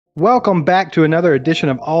Welcome back to another edition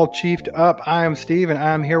of All Chiefed Up. I am Steve and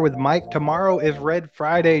I'm here with Mike. Tomorrow is Red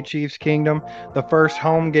Friday, Chiefs Kingdom, the first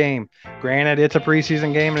home game. Granted, it's a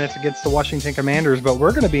preseason game and it's against the Washington Commanders, but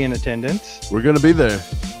we're going to be in attendance. We're going to be there.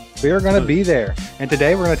 We are going to be there. And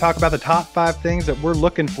today we're going to talk about the top 5 things that we're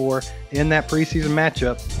looking for in that preseason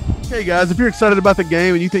matchup. Hey guys, if you're excited about the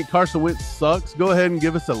game and you think Carson Wentz sucks, go ahead and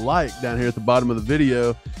give us a like down here at the bottom of the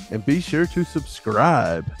video and be sure to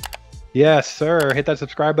subscribe. Yes, sir. Hit that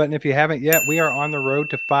subscribe button if you haven't yet. We are on the road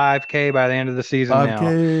to 5K by the end of the season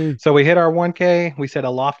 5K. now. So we hit our 1K. We set a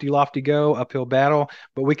lofty go, uphill battle,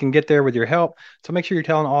 but we can get there with your help. So make sure you're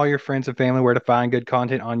telling all your friends and family where to find good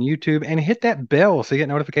content on YouTube and hit that bell so you get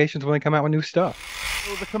notifications when they come out with new stuff.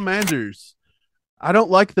 Oh, the Commanders. I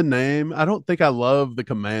don't like the name. I don't think I love the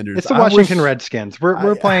Commanders. It's the Washington Redskins.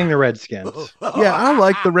 We're playing the Redskins. Yeah, I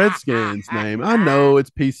like the Redskins name. I know it's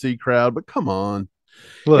PC crowd, but come on.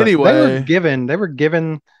 Look, Anyway, they were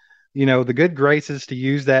given, the good graces to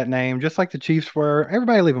use that name, just like the Chiefs were.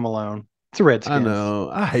 Everybody leave them alone. It's the I Redskins. know.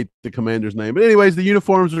 I hate the Commanders name. But anyways, the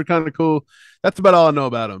uniforms are kind of cool. That's about all I know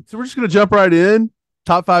about them. So we're just going to jump right in.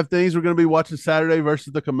 Top 5 things we're going to be watching Saturday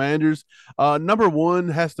versus the Commanders. Number one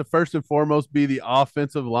has to first and foremost be the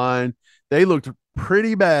offensive line. They looked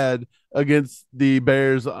pretty bad against the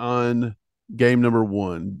Bears on game number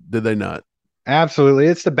one, did they not? Absolutely.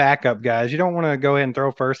 It's the backup guys. You don't want to go ahead and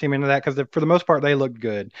throw first team into that because for the most part, they look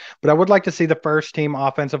good. But I would like to see the first team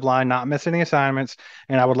offensive line not miss any assignments.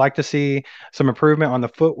 And I would like to see some improvement on the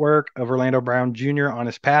footwork of Orlando Brown Jr. on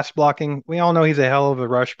his pass blocking. We all know he's a hell of a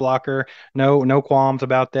rush blocker. No qualms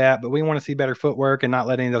about that. But we want to see better footwork and not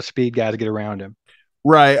let any of those speed guys get around him.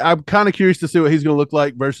 Right. I'm kind of curious to see what he's going to look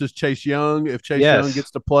like versus Chase Young. If Chase Young Yes.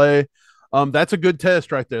 gets to play, that's a good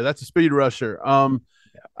test right there. That's a speed rusher.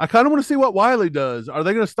 I kind of want to see what Wiley does. Are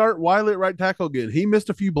they going to start Wiley at right tackle again? He missed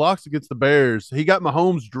a few blocks against the Bears. He got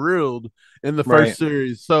Mahomes drilled in the Right. first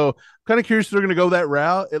series. So I'm kind of curious if they're going to go that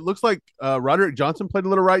route. It looks like Roderick Johnson played a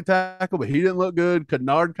little right tackle, but he didn't look good.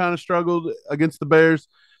 Kennard kind of struggled against the Bears.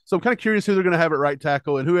 So I'm kind of curious who they're going to have at right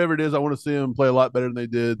tackle, and whoever it is, I want to see them play a lot better than they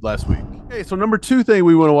did last week. Okay, so number two thing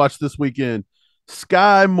we want to watch this weekend,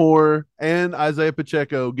 Sky Moore and Isaiah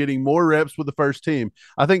Pacheco getting more reps with the first team.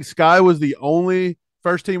 I think Sky was the only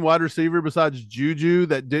first team wide receiver besides Juju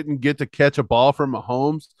that didn't get to catch a ball from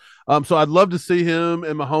Mahomes. So I'd love to see him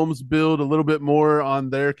and Mahomes build a little bit more on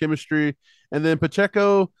their chemistry. And then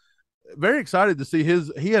Pacheco, very excited to see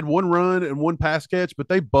he had one run and one pass catch, but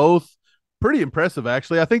they both pretty impressive,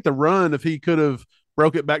 actually. I think the run, if he could have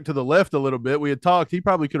broke it back to the left a little bit, we had talked, he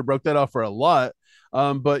probably could have broke that off for a lot.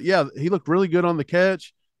 But yeah, he looked really good on the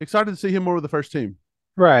catch. Excited to see him more with the first team.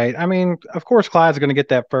 Right. I mean, of course, Clyde's going to get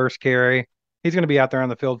that first carry. He's going to be out there on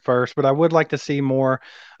the field first, but I would like to see more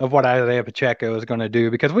of what Isaiah Pacheco is going to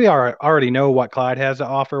do because already know what Clyde has to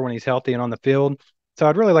offer when he's healthy and on the field. So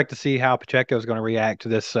I'd really like to see how Pacheco is going to react to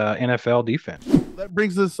this NFL defense. That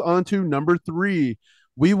brings us on to number three.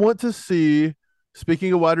 We want to see,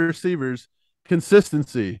 speaking of wide receivers,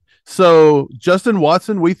 consistency. So Justin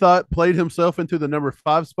Watson, we thought played himself into the number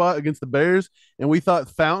 5 spot against the Bears, and we thought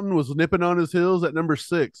Fountain was nipping on his heels at number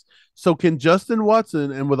 6. So can Justin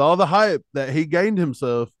Watson, and with all the hype that he gained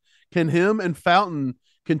himself, can him and Fountain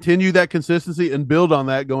continue that consistency and build on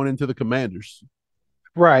that going into the Commanders?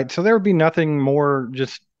 Right. So there would be nothing more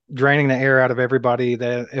just draining the air out of everybody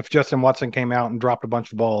that if Justin Watson came out and dropped a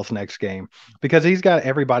bunch of balls next game because he's got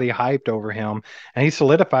everybody hyped over him and he's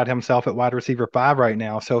solidified himself at wide receiver 5 right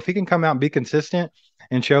now. So if he can come out and be consistent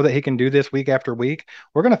and show that he can do this week after week,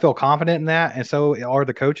 we're going to feel confident in that. And so are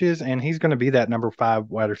the coaches, and he's going to be that number 5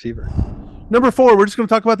 wide receiver. Number 4, we're just going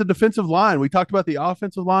to talk about the defensive line. We talked about the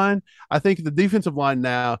offensive line. I think the defensive line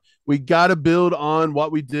now, we got to build on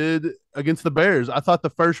what we did against the Bears. I thought the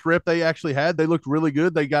first rep they actually had, they looked really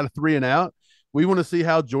good. They got a 3 and out. We want to see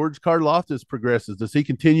how George Karlaftis progresses. Does he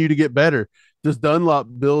continue to get better? Does Dunlop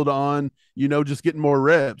build on, just getting more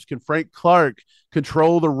reps? Can Frank Clark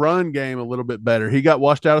control the run game a little bit better? He got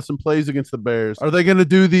washed out of some plays against the Bears. Are they going to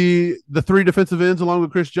do the 3 defensive ends along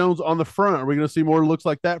with Chris Jones on the front? Are we going to see more looks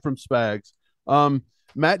like that from Spags?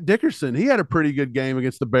 Matt Dickerson, he had a pretty good game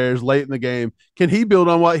against the Bears late in the game. Can he build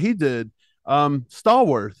on what he did?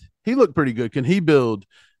 Stallworth, he looked pretty good. Can he build?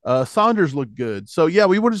 Saunders looked good. So, yeah,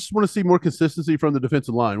 we just want to see more consistency from the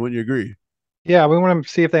defensive line. Wouldn't you agree? Yeah, we want to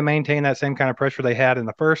see if they maintain that same kind of pressure they had in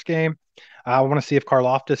the first game. I want to see if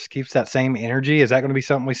Karloftis keeps that same energy. Is that going to be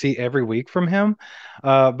something we see every week from him?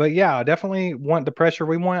 But yeah, I definitely want the pressure.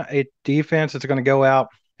 We want a defense that's going to go out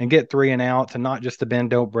and get 3 and outs and not just the bend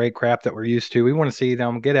don't break crap that we're used to. We want to see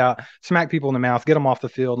them get out, smack people in the mouth, get them off the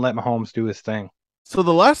field, and let Mahomes do his thing. So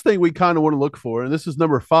the last thing we kind of want to look for, and this is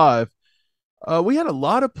number 5, We had a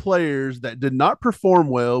lot of players that did not perform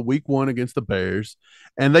well week one against the Bears,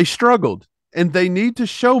 and they struggled. And they need to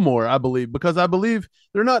show more, I believe, because I believe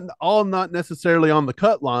they're not necessarily on the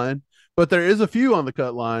cut line, but there is a few on the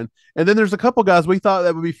cut line. And then there's a couple guys we thought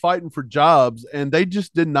that would be fighting for jobs, and they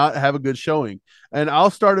just did not have a good showing. And I'll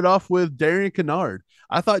start it off with Darian Kennard.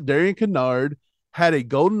 I thought Darian Kennard had a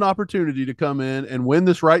golden opportunity to come in and win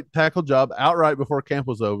this right tackle job outright before camp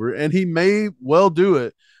was over, and he may well do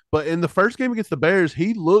it. But in the first game against the Bears,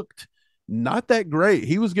 he looked not that great.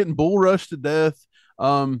 He was getting bull rushed to death.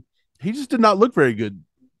 He just did not look very good.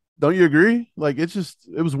 Don't you agree? Like it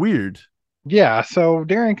was weird. Yeah, so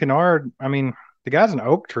Darian Kennard, I mean, the guy's an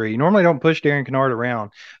oak tree. You normally don't push Darian Kennard around.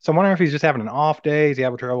 So I'm wondering if he's just having an off day. Is he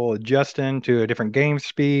having trouble adjusting to a different game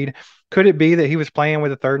speed? Could it be that he was playing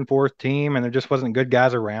with a third and fourth team and there just wasn't good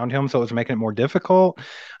guys around him, so it was making it more difficult?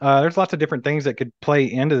 There's lots of different things that could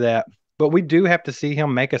play into that. But we do have to see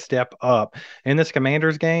him make a step up in this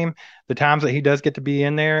Commanders game. The times that he does get to be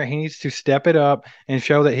in there, he needs to step it up and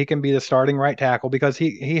show that he can be the starting right tackle because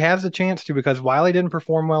he has the chance to. Because while he didn't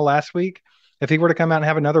perform well last week, if he were to come out and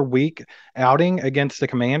have another week outing against the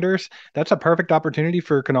Commanders, that's a perfect opportunity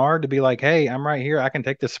for Kennard to be like, "Hey, I'm right here. I can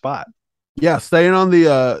take this spot." Yeah, staying on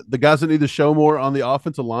the guys that need to show more on the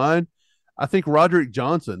offensive line. I think Roderick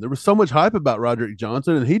Johnson. There was so much hype about Roderick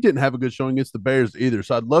Johnson, and he didn't have a good showing against the Bears either.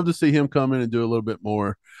 So I'd love to see him come in and do a little bit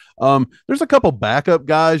more. There's a couple backup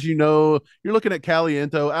guys. You're looking at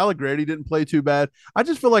Caliento. Allegretti didn't play too bad. I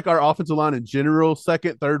just feel like our offensive line in general,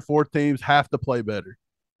 second, third, fourth teams have to play better.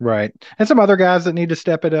 Right. And some other guys that need to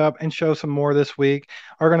step it up and show some more this week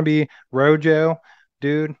are going to be Rojo.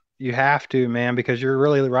 Dude, you have to, man, because you're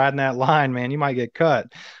really riding that line, man. You might get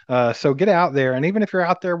cut. So get out there. And even if you're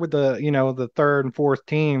out there with the third and fourth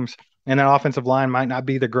teams, and that offensive line might not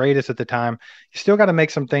be the greatest at the time, you still got to make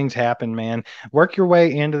some things happen, man. Work your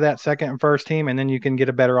way into that second and first team, and then you can get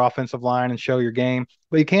a better offensive line and show your game.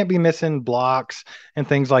 But you can't be missing blocks and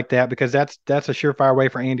things like that because that's a surefire way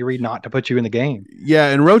for Andy Reid not to put you in the game. Yeah,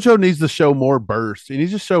 and Rojo needs to show more burst. He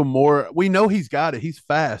needs to show more. We know he's got it. He's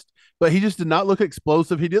fast, but he just did not look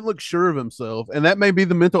explosive. He didn't look sure of himself, and that may be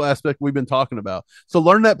the mental aspect we've been talking about. So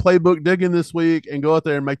learn that playbook, dig in this week, and go out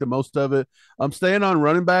there and make the most of it. I'm staying on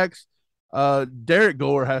running backs. Derek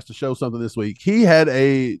Gore has to show something this week. He had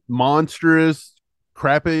a monstrous,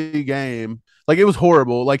 crappy game. Like it was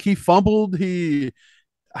horrible. Like he fumbled.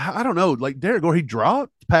 I don't know. Like Derek Gore, he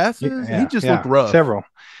dropped passes. He Yeah, just looked yeah, rough. several.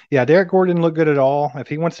 Yeah, Derek Gordon didn't look good at all. If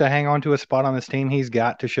he wants to hang on to a spot on this team, he's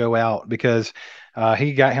got to show out because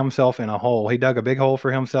he got himself in a hole. He dug a big hole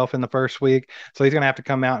for himself in the first week, so he's going to have to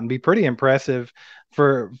come out and be pretty impressive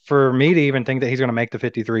for me to even think that he's going to make the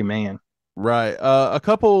 53 man. Right. A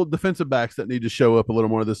couple defensive backs that need to show up a little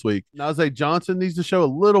more this week. Najee Johnson needs to show a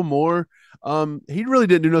little more. He really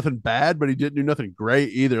didn't do nothing bad, but he didn't do nothing great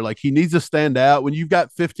either. Like he needs to stand out. When you've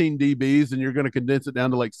got 15 DBs and you're going to condense it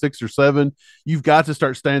down to like 6 or 7, you've got to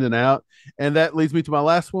start standing out. And that leads me to my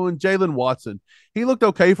last one, Jalen Watson. He looked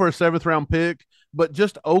okay for a 7th round pick, but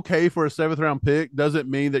just okay for a 7th round pick doesn't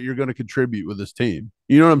mean that you're going to contribute with this team.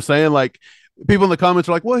 You know what I'm saying? Like people in the comments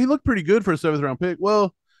are like, well, he looked pretty good for a 7th round pick.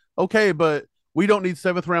 Well, okay, but we don't need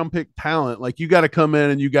 7th round pick talent. Like you got to come in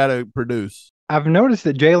and you got to produce. I've noticed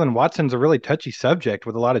that Jalen Watson's a really touchy subject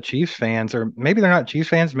with a lot of Chiefs fans, or maybe they're not Chiefs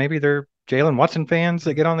fans, maybe they're Jalen Watson fans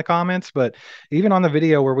that get on the comments. But even on the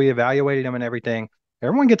video where we evaluated him and everything,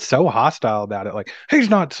 everyone gets so hostile about it. Like he's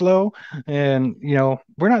not slow, and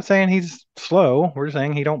we're not saying he's slow. We're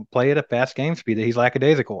saying he don't play at a fast game speed. That he's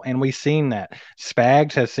lackadaisical, and we've seen that.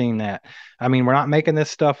 Spags has seen that. I mean, we're not making this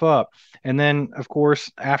stuff up. And then, of course,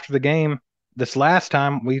 after the game, this last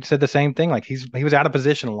time we said the same thing. Like he was out of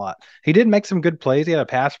position a lot. He did make some good plays. He had a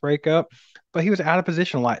pass breakup, but he was out of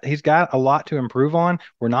position a lot. He's got a lot to improve on.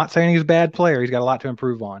 We're not saying he's a bad player. He's got a lot to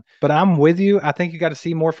improve on. But I'm with you. I think you got to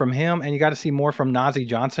see more from him, and you got to see more from Najee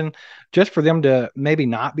Johnson, just for them to maybe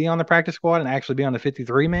not be on the practice squad and actually be on the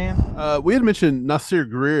 53 man. We had mentioned Nasir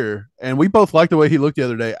Greer, and we both liked the way he looked the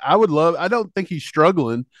other day. I don't think he's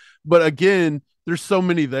struggling, but again, there's so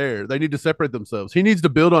many there. They need to separate themselves. He needs to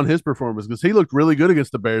build on his performance because he looked really good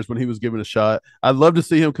against the Bears when he was given a shot. I'd love to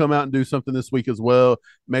see him come out and do something this week as well.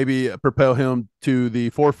 Maybe propel him to the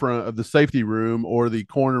forefront of the safety room or the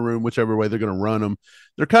corner room, whichever way they're going to run him.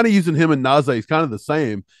 They're kind of using him and Najee. He's kind of the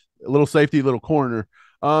same, a little safety, little corner.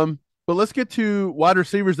 But let's get to wide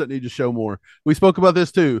receivers that need to show more. We spoke about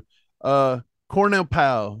this too. Cornell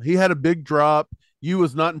Powell, he had a big drop. You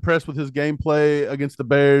was not impressed with his gameplay against the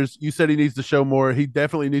Bears. You said he needs to show more. He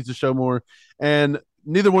definitely needs to show more. And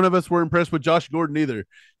neither one of us were impressed with Josh Gordon either.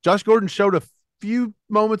 Josh Gordon showed a few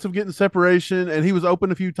moments of getting separation, and he was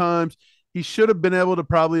open a few times. He should have been able to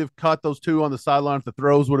probably have caught those two on the sideline if the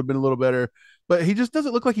throws would have been a little better. But he just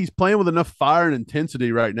doesn't look like he's playing with enough fire and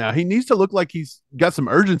intensity right now. He needs to look like he's got some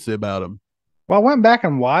urgency about him. Well, I went back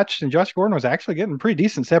and watched, and Josh Gordon was actually getting pretty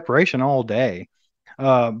decent separation all day.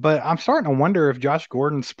 But I'm starting to wonder if Josh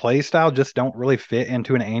Gordon's play style just don't really fit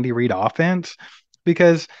into an Andy Reid offense.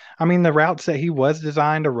 Because I mean, the routes that he was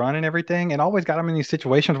designed to run and everything, it always got him in these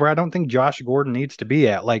situations where I don't think Josh Gordon needs to be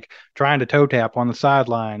at, like trying to toe tap on the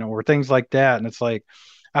sideline or things like that. And it's like,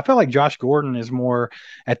 I feel like Josh Gordon is more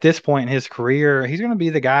at this point in his career, he's going to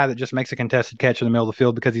be the guy that just makes a contested catch in the middle of the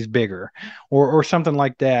field because he's bigger or something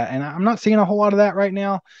like that. And I'm not seeing a whole lot of that right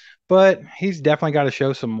now, but he's definitely got to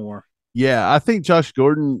show some more. Yeah, I think Josh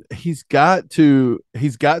Gordon, he's got to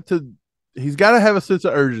have a sense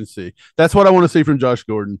of urgency. That's what I want to see from Josh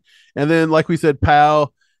Gordon. And then, like we said,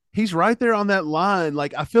 Powell, he's right there on that line.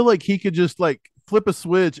 Like, I feel like he could just like flip a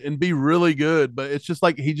switch and be really good, but it's just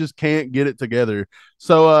like he just can't get it together.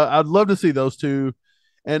 So I'd love to see those two.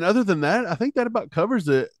 And other than that, I think that about covers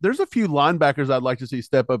it. There's a few linebackers I'd like to see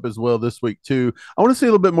step up as well this week too. I want to see a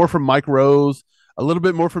little bit more from Mike Rose, a little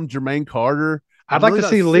bit more from Jermaine Carter. I'd I'm like really to not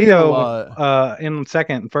see seeing a Leo lot. in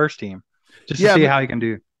second and first team just to Yeah, see how he can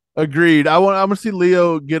do. agreed. I want to see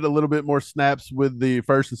Leo get a little bit more snaps with the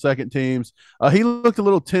first and second teams. He looked a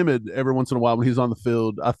little timid every once in a while when he's on the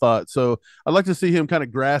field, I thought. So I'd like to see him kind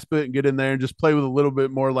of grasp it and get in there and just play with a little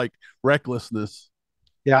bit more like recklessness.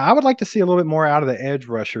 Yeah, I would like to see a little bit more out of the edge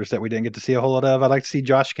rushers that we didn't get to see a whole lot of. I'd like to see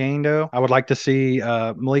Josh Kane, though. I would like to see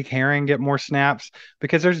Malik Herring get more snaps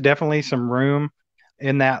because there's definitely some room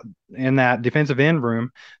in that defensive end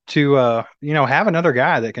room to have another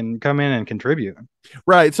guy that can come in and contribute.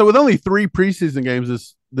 Right. So with only 3 preseason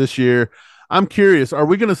games this year, I'm curious, are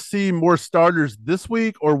we going to see more starters this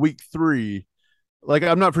week or week 3? Like,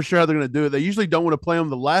 I'm not for sure how they're going to do it. They usually don't want to play them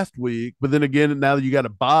the last week, but then again, now that you got to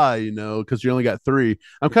buy, because you only got 3.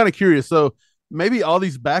 I'm kind of curious. So maybe all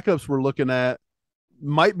these backups we're looking at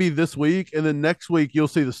might be this week, and then next week you'll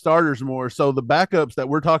see the starters more. So the backups that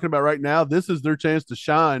we're talking about right now, this is their chance to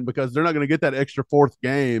shine because they're not going to get that extra 4th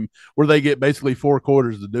game where they get basically 4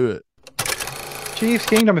 quarters to do it. Chiefs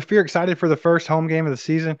Kingdom, if you're excited for the first home game of the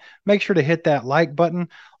season, make sure to hit that like button.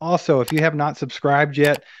 Also, if you have not subscribed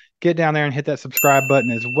yet, get down there and hit that subscribe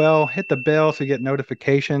button as well. Hit the bell so you get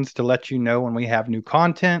notifications to let you know when we have new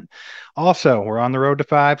content. Also, we're on the road to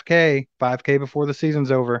 5K before the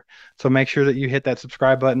season's over. So make sure that you hit that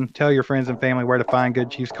subscribe button. Tell your friends and family where to find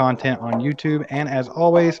good Chiefs content on YouTube. And as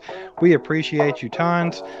always, we appreciate you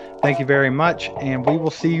tons. Thank you very much, and we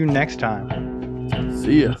will see you next time.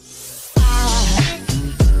 See ya.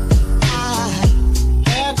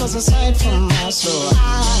 Aside from my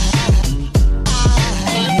soul.